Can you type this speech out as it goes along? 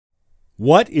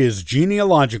What is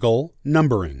genealogical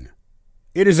numbering?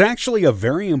 It is actually a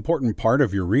very important part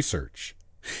of your research.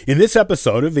 In this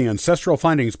episode of the Ancestral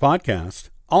Findings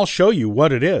Podcast, I'll show you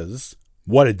what it is,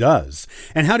 what it does,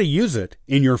 and how to use it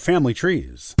in your family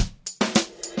trees.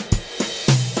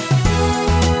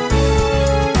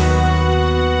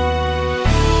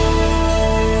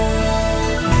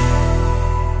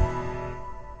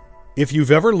 If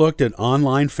you've ever looked at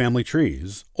online family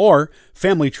trees, or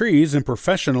family trees in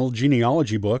professional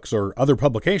genealogy books or other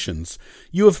publications,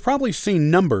 you have probably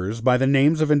seen numbers by the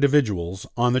names of individuals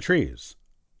on the trees.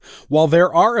 While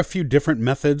there are a few different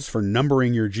methods for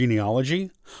numbering your genealogy,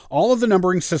 all of the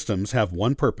numbering systems have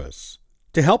one purpose: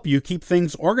 to help you keep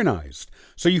things organized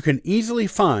so you can easily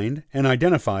find and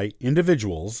identify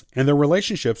individuals and their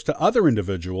relationships to other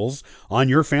individuals on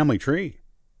your family tree.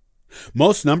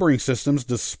 Most numbering systems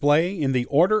display in the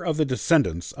order of the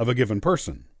descendants of a given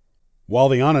person, while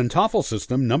the Anantafel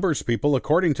system numbers people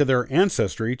according to their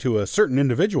ancestry to a certain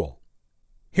individual.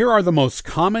 Here are the most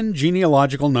common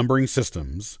genealogical numbering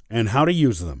systems and how to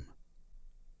use them.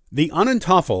 The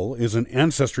Anantafel is an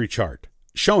ancestry chart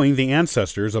showing the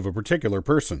ancestors of a particular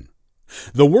person.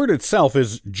 The word itself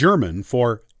is German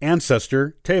for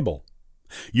ancestor table.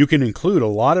 You can include a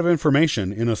lot of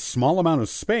information in a small amount of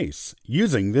space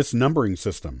using this numbering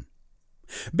system.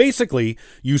 Basically,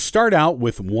 you start out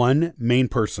with one main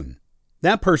person.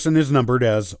 That person is numbered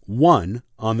as 1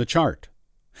 on the chart.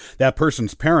 That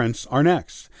person's parents are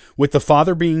next, with the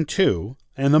father being 2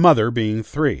 and the mother being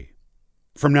 3.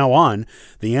 From now on,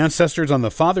 the ancestors on the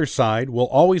father's side will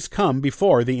always come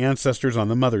before the ancestors on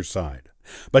the mother's side,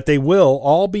 but they will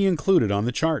all be included on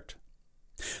the chart.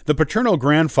 The paternal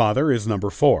grandfather is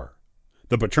number 4.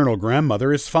 The paternal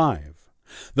grandmother is 5.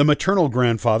 The maternal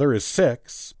grandfather is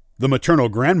 6. The maternal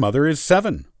grandmother is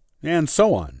 7, and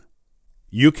so on.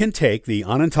 You can take the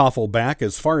Anantafel back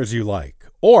as far as you like,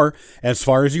 or as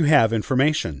far as you have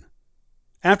information.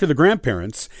 After the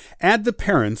grandparents, add the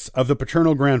parents of the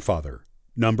paternal grandfather,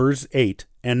 numbers 8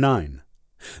 and 9.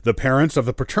 The parents of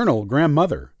the paternal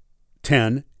grandmother,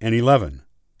 10 and 11.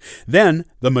 Then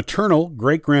the maternal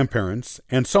great-grandparents,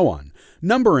 and so on,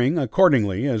 numbering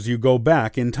accordingly as you go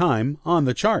back in time on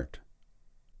the chart.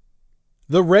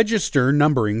 The Register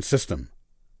Numbering System.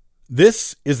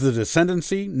 This is the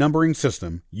descendancy numbering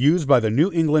system used by the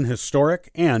New England Historic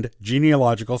and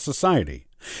Genealogical Society,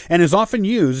 and is often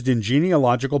used in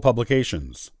genealogical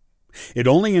publications. It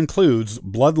only includes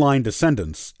bloodline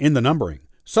descendants in the numbering,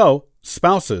 so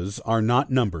spouses are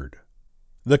not numbered.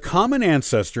 The common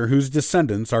ancestor whose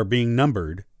descendants are being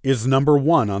numbered is number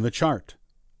 1 on the chart.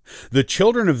 The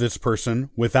children of this person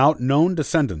without known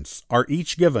descendants are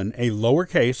each given a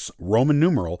lowercase Roman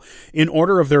numeral in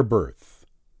order of their birth.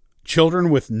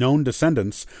 Children with known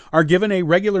descendants are given a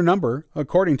regular number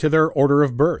according to their order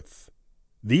of birth.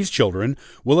 These children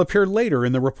will appear later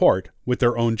in the report with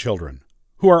their own children,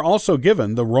 who are also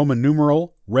given the Roman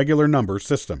numeral regular number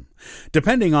system,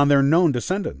 depending on their known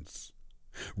descendants.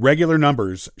 Regular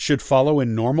numbers should follow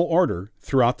in normal order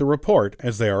throughout the report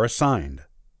as they are assigned.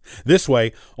 This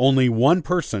way, only one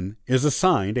person is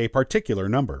assigned a particular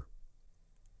number.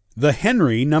 The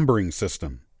Henry Numbering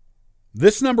System.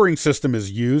 This numbering system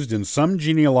is used in some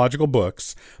genealogical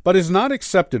books, but is not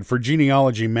accepted for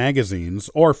genealogy magazines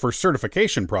or for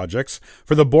certification projects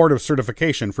for the Board of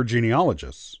Certification for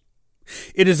Genealogists.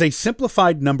 It is a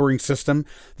simplified numbering system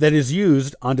that is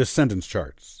used on descendants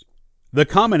charts. The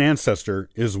common ancestor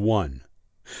is 1.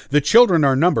 The children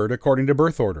are numbered according to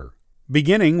birth order,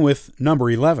 beginning with number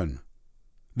 11.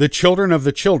 The children of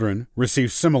the children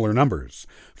receive similar numbers.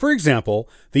 For example,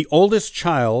 the oldest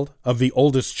child of the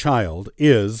oldest child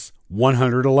is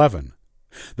 111.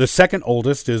 The second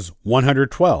oldest is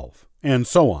 112, and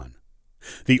so on.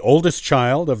 The oldest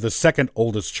child of the second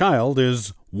oldest child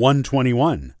is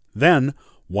 121, then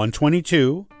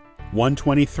 122,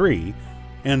 123,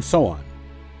 and so on.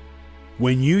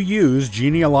 When you use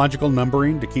genealogical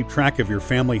numbering to keep track of your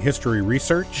family history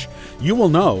research, you will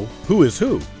know who is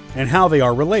who and how they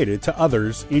are related to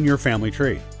others in your family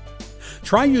tree.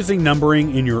 Try using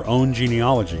numbering in your own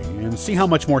genealogy and see how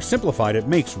much more simplified it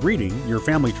makes reading your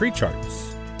family tree charts.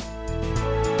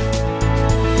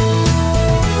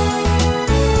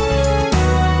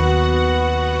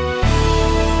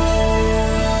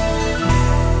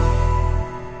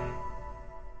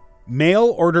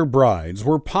 Mail-order brides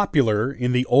were popular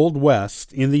in the Old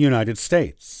West in the United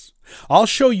States. I'll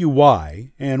show you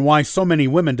why, and why so many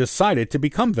women decided to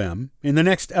become them in the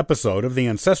next episode of the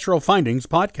Ancestral Findings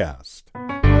Podcast.